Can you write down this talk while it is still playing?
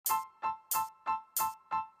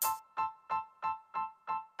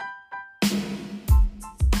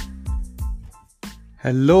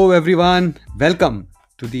Hello, everyone. Welcome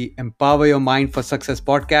to the Empower Your Mind for Success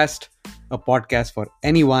podcast, a podcast for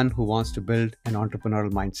anyone who wants to build an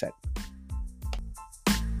entrepreneurial mindset.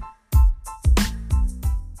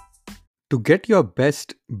 To get your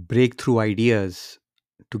best breakthrough ideas,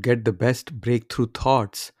 to get the best breakthrough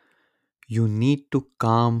thoughts, you need to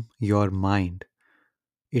calm your mind.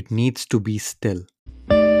 It needs to be still.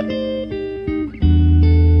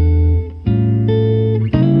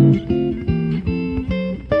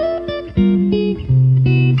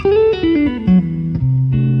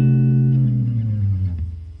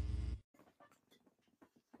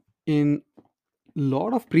 In a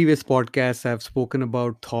lot of previous podcasts, I've spoken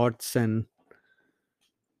about thoughts and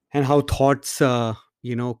how thoughts come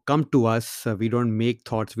to us. We don't make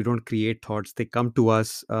thoughts, we don't create thoughts. They come to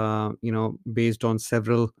us based on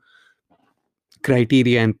several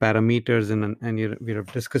criteria and parameters, and we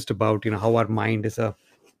have discussed about how our mind is a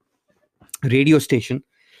radio station,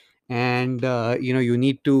 and you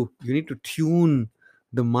need to tune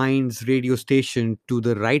the mind's radio station to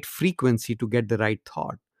the right frequency to get the right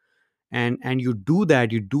thought. And you do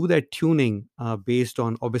that tuning based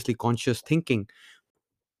on obviously conscious thinking,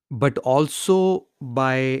 but also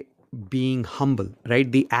by being humble,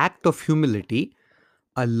 right? The act of humility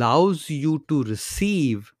allows you to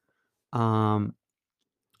receive um,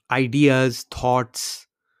 ideas, thoughts,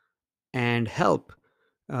 and help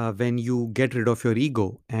when you get rid of your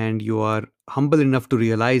ego and you are humble enough to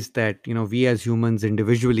realize that we as humans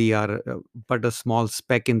individually are but a small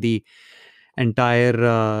speck in the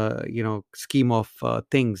entire scheme of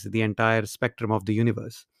things, the entire spectrum of the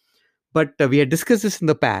universe. But we had discussed this in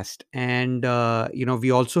the past, and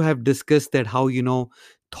we also have discussed that how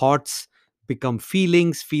thoughts become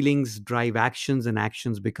feelings, feelings drive actions, and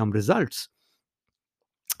actions become results.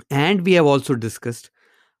 And we have also discussed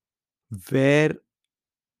where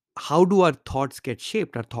how do our thoughts get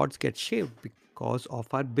shaped. Our thoughts get shaped because of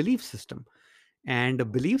our belief system, and a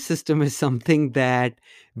belief system is something that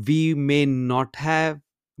we may not have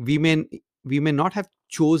we may we may not have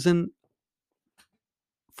chosen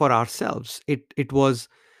for ourselves. It was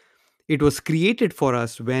created for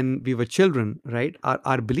us when we were children, right?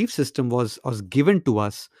 Our belief system was given to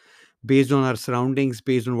us based on our surroundings,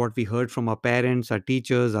 based on what we heard from our parents, our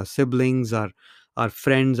teachers, our siblings, our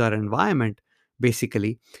friends, our environment,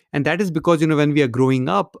 basically. And that is because when we are growing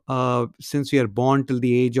up, since we are born till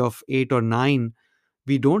the age of 8 or 9,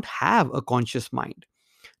 we don't have a conscious mind.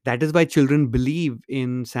 That is why children believe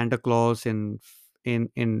in Santa Claus, in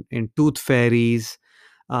tooth fairies.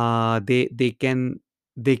 They can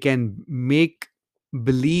make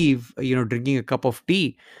believe, drinking a cup of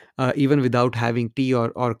tea, even without having tea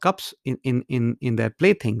or cups in their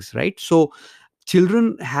playthings, right? So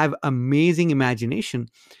children have amazing imagination,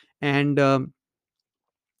 and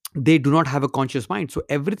they do not have a conscious mind. So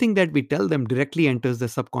everything that we tell them directly enters the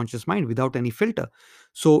subconscious mind without any filter.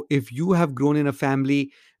 So if you have grown in a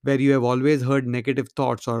family where you have always heard negative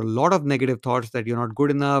thoughts, or a lot of negative thoughts, that you're not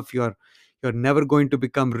good enough, you're never going to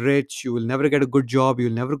become rich, you will never get a good job,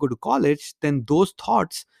 you'll never go to college, then those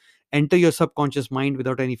thoughts enter your subconscious mind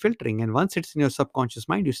without any filtering. And once it's in your subconscious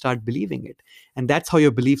mind, you start believing it. And that's how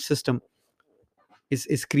your belief system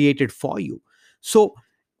is created for you. So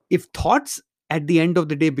if thoughts at the end of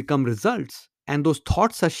the day become results, and those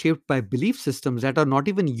thoughts are shaped by belief systems that are not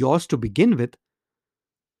even yours to begin with,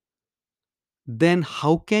 then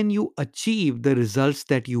how can you achieve the results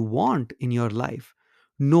that you want in your life?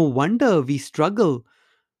 No wonder we struggle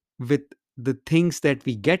with the things that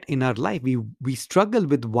we get in our life. We struggle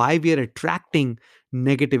with why we are attracting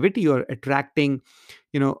negativity, or attracting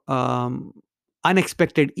you know um,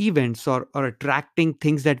 unexpected events, or attracting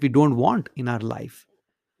things that we don't want in our life,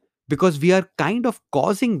 because we are kind of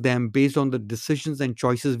causing them based on the decisions and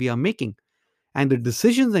choices we are making. And the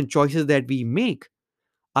decisions and choices that we make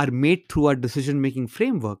are made through our decision making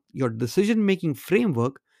framework. Your decision making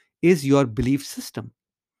framework is your belief system.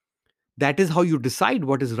 That is how you decide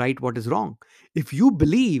what is right, what is wrong. If you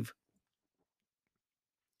believe,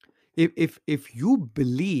 if you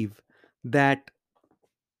believe that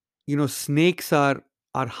snakes are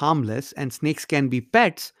harmless and snakes can be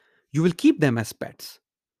pets, you will keep them as pets.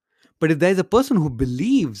 But if there's a person who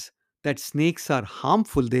believes that snakes are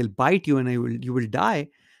harmful, they'll bite you and you will die,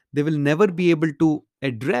 they will never be able to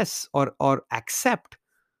address or accept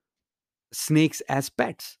snakes as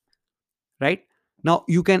pets, right? Now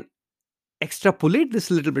you can extrapolate this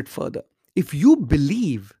a little bit further. If you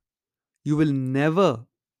believe you will never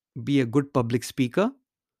be a good public speaker,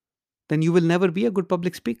 then you will never be a good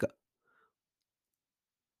public speaker,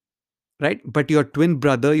 right? But your twin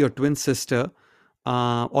brother, your twin sister,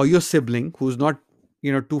 or your sibling who's not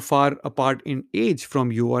too far apart in age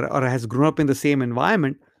from you, or has grown up in the same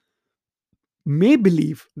environment, may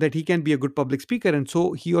believe that he can be a good public speaker, and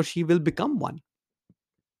so he or she will become one.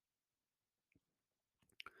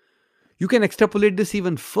 You can extrapolate this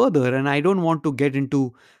even further, and I don't want to get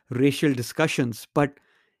into racial discussions, but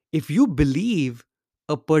if you believe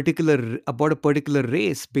about a particular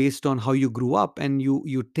race based on how you grew up, and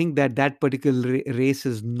you think that that particular race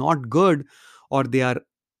is not good, or they are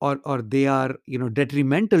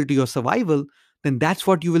detrimental to your survival, then that's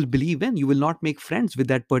what you will believe in. You will not make friends with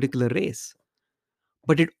that particular race.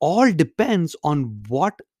 But it all depends on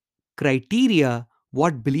what criteria,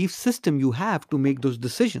 what belief system you have to make those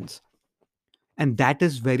decisions. And that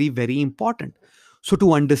is very, very important. So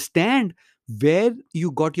to understand where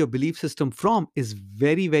you got your belief system from is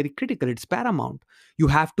very, very critical. It's paramount. You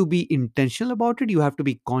have to be intentional about it. You have to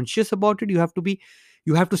be conscious about it. You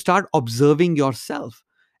have to start observing yourself.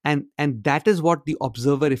 And that is what the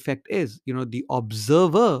observer effect is. The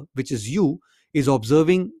observer, which is you, is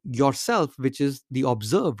observing yourself, which is the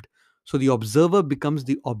observed. So the observer becomes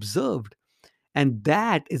the observed. And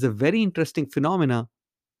that is a very interesting phenomena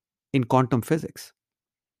in quantum physics.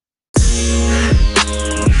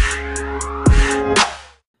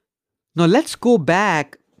 Now let's go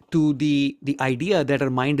back to the idea that our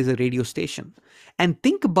mind is a radio station, and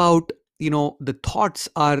think about, the thoughts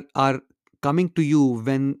are coming to you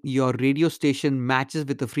when your radio station matches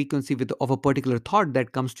with the frequency of a particular thought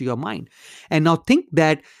that comes to your mind. And now think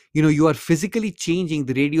that, you are physically changing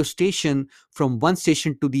the radio station from one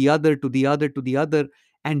station to the other, to the other, to the other,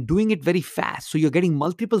 and doing it very fast. So you're getting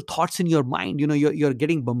multiple thoughts in your mind. You're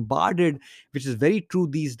getting bombarded, which is very true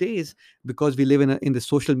these days, because we live in the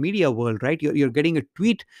social media world, right? You're getting a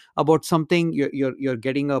tweet about something. You're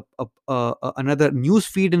getting another news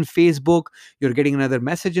feed in Facebook. You're getting another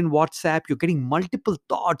message in WhatsApp. You're getting multiple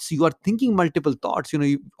thoughts. You are thinking multiple thoughts.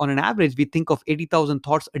 On an average, we think of 80,000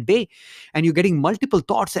 thoughts a day, and you're getting multiple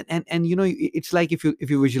thoughts. And it's like, if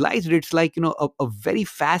you visualize it, it's like, a very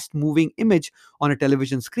fast moving image on a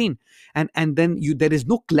television screen. And then there is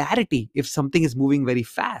no clarity if something is moving very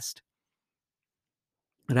fast,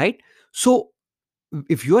 right? So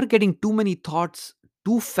if you're getting too many thoughts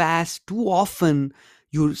too fast, too often,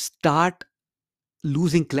 you start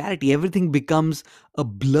losing clarity. Everything becomes a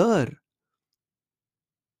blur,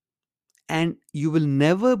 and you will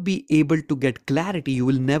never be able to get clarity. You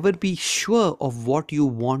will never be sure of what you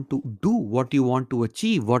want to do, what you want to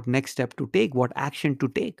achieve, what next step to take, what action to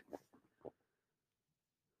take.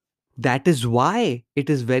 That is why it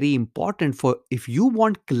is very important, for if you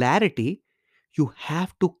want clarity, you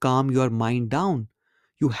have to calm your mind down.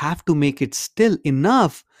 You have to make it still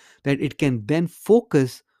enough that it can then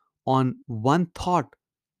focus on one thought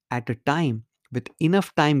at a time, with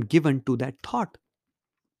enough time given to that thought.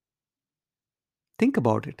 Think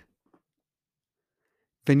about it.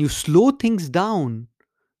 When you slow things down,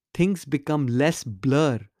 things become less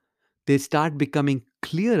blur. They start becoming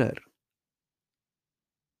clearer.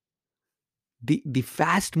 The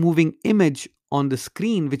fast moving image on the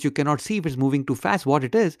screen, which you cannot see if it's moving too fast, what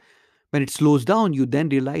it is, when it slows down, you then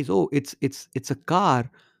realize, oh, it's a car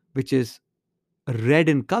which is red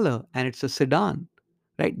in color, and it's a sedan,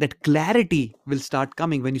 right? That clarity will start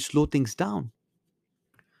coming when you slow things down.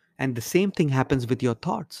 And the same thing happens with your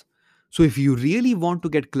thoughts. So if you really want to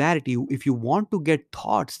get clarity, if you want to get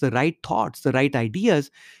thoughts, the right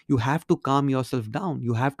ideas, you have to calm yourself down.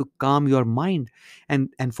 You have to calm your mind. And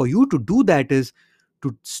for you to do that is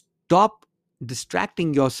to stop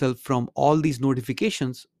distracting yourself from all these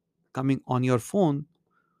notifications coming on your phone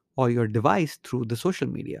or your device through the social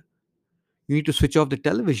media. You need to switch off the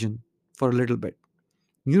television for a little bit.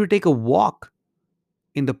 You need to take a walk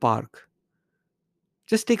in the park.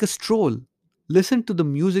 Just take a stroll. Listen to the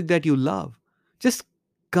music that you love. Just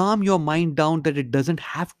calm your mind down, that it doesn't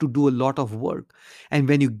have to do a lot of work. And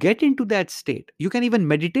when you get into that state, you can even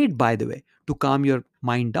meditate, by the way, to calm your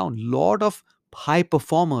mind down. Lot of high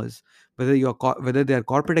performers, whether they are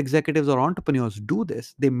corporate executives or entrepreneurs, do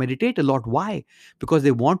this. They meditate a lot. Why? Because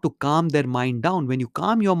they want to calm their mind down. When you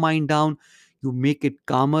calm your mind down, you make it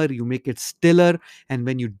calmer, you make it stiller, and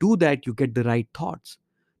when you do that, you get the right thoughts.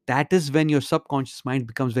 That is when your subconscious mind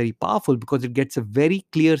becomes very powerful, because it gets a very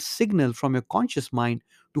clear signal from your conscious mind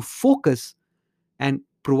to focus and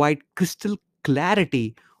provide crystal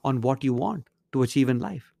clarity on what you want to achieve in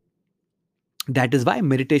life. That is why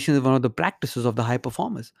meditation is one of the practices of the high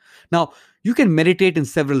performers. Now, you can meditate in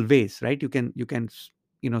several ways, right? You can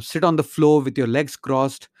sit on the floor with your legs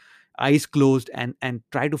crossed, eyes closed, and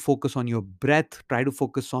try to focus on your breath, try to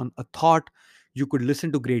focus on a thought. You could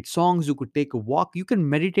listen to great songs. You could take a walk. You can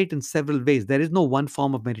meditate in several ways. There is no one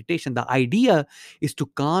form of meditation. The idea is to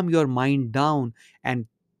calm your mind down and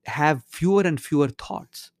have fewer and fewer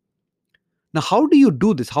thoughts. Now, how do you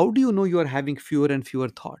do this? How do you know you are having fewer and fewer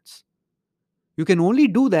thoughts? You can only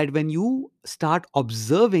do that when you start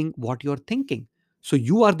observing what you're thinking. So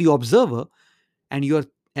you are the observer, and you're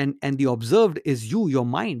and the observed is you, your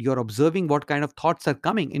mind. You're observing what kind of thoughts are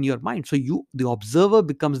coming in your mind. So you, the observer,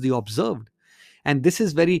 becomes the observed. And this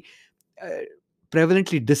is very uh,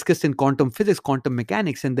 prevalently discussed in quantum physics, quantum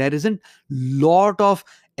mechanics, and there isn't lot of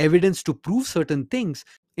evidence to prove certain things.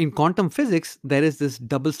 In quantum physics, there is this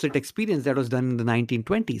double slit experience that was done in the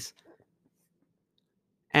 1920s.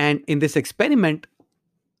 And in this experiment,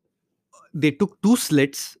 they took two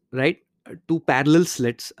slits, right? Two parallel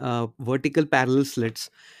slits, vertical parallel slits,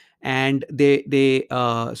 and they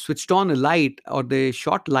switched on a light, or they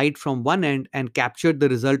shot light from one end and captured the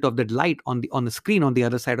result of that light on the screen on the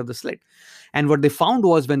other side of the slit. And what they found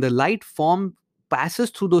was, when the light form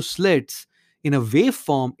passes through those slits in a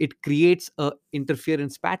waveform, it creates a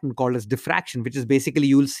interference pattern called as diffraction, which is basically,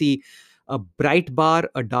 you will see a bright bar,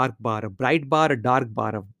 a dark bar, a bright bar, a dark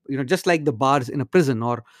bar, just like the bars in a prison,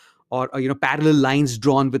 or parallel lines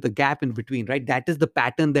drawn with a gap in between, right? That is the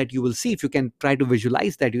pattern that you will see. If you can try to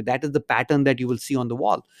visualize that, that is the pattern that you will see on the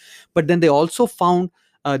wall. But then they also found,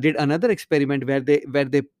 did another experiment where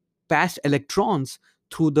they passed electrons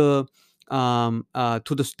through the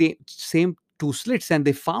same two slits, and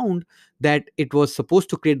they found that it was supposed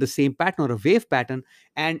to create the same pattern, or a wave pattern.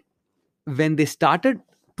 And when they started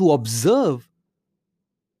to observe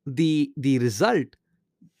the result,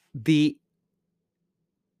 the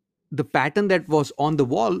the pattern that was on the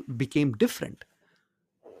wall became different.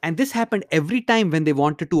 And this happened every time when they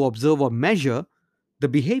wanted to observe or measure the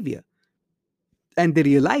behavior. And they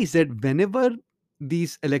realized that whenever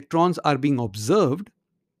these electrons are being observed,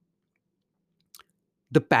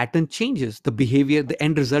 the pattern changes, the behavior, the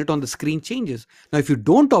end result on the screen changes. Now, if you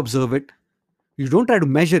don't observe it, you don't try to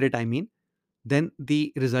measure it, then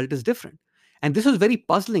the result is different. And this was very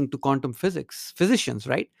puzzling to quantum physicians,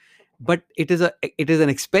 right? But it is an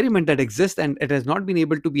experiment that exists, and it has not been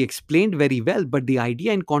able to be explained very well. But the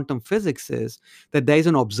idea in quantum physics is that there is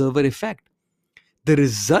an observer effect. The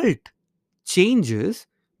result changes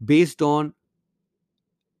based on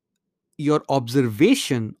your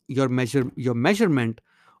observation, your measurement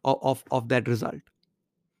of that result.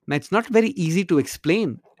 Now, it's not very easy to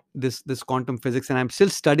explain this quantum physics, and I'm still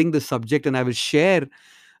studying the subject, and I will share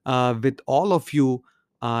with all of you,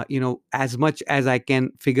 as much as I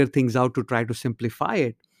can figure things out to try to simplify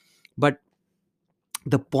it. But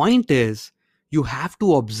the point is, you have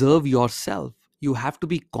to observe yourself. You have to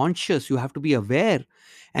be conscious. You have to be aware.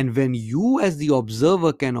 And when you, as the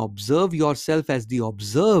observer, can observe yourself as the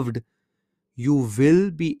observed, you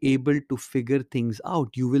will be able to figure things out.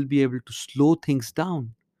 You will be able to slow things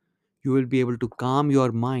down. You will be able to calm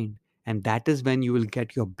your mind. And that is when you will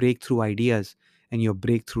get your breakthrough ideas and your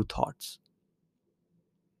breakthrough thoughts.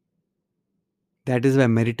 That is why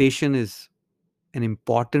meditation is an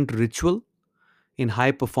important ritual in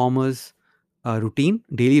high performers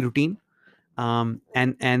daily routine. And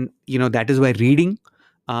that is why reading,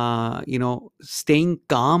 staying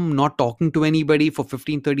calm, not talking to anybody for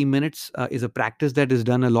 15-30 minutes is a practice that is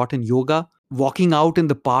done a lot in yoga. Walking out in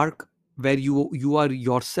the park where you are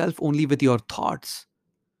yourself only with your thoughts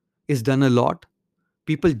is done a lot.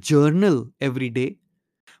 People journal every day,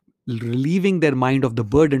 relieving their mind of the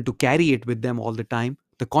burden to carry it with them all the time.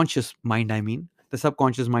 The conscious mind, the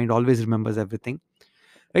subconscious mind always remembers everything,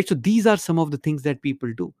 right? So these are some of the things that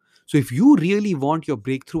people do. So if you really want your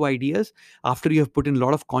breakthrough ideas, after you have put in a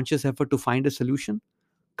lot of conscious effort to find a solution,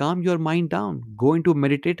 calm your mind down, go into a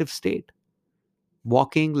meditative state,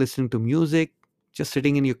 walking, listening to music, just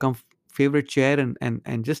sitting in your favorite chair,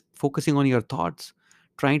 and just focusing on your thoughts,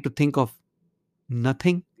 trying to think of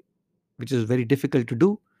nothing, which is very difficult to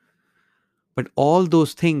do. But all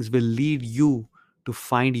those things will lead you to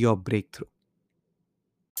find your breakthrough.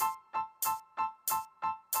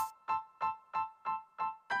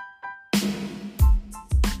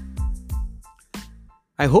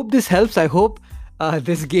 I hope this helps. I hope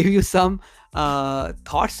this gave you some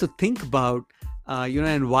thoughts to think about,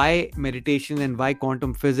 and why meditation and why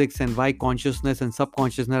quantum physics and why consciousness and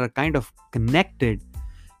subconsciousness are kind of connected.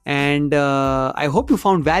 And I hope you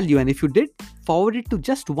found value. And if you did, forward it to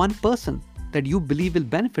just one person that you believe will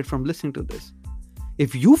benefit from listening to this.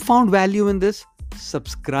 If you found value in this,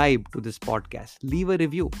 subscribe to this podcast, leave a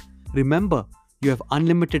review. Remember, you have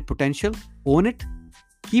unlimited potential. Own it.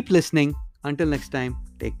 Keep listening. Until next time,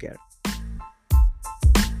 take care.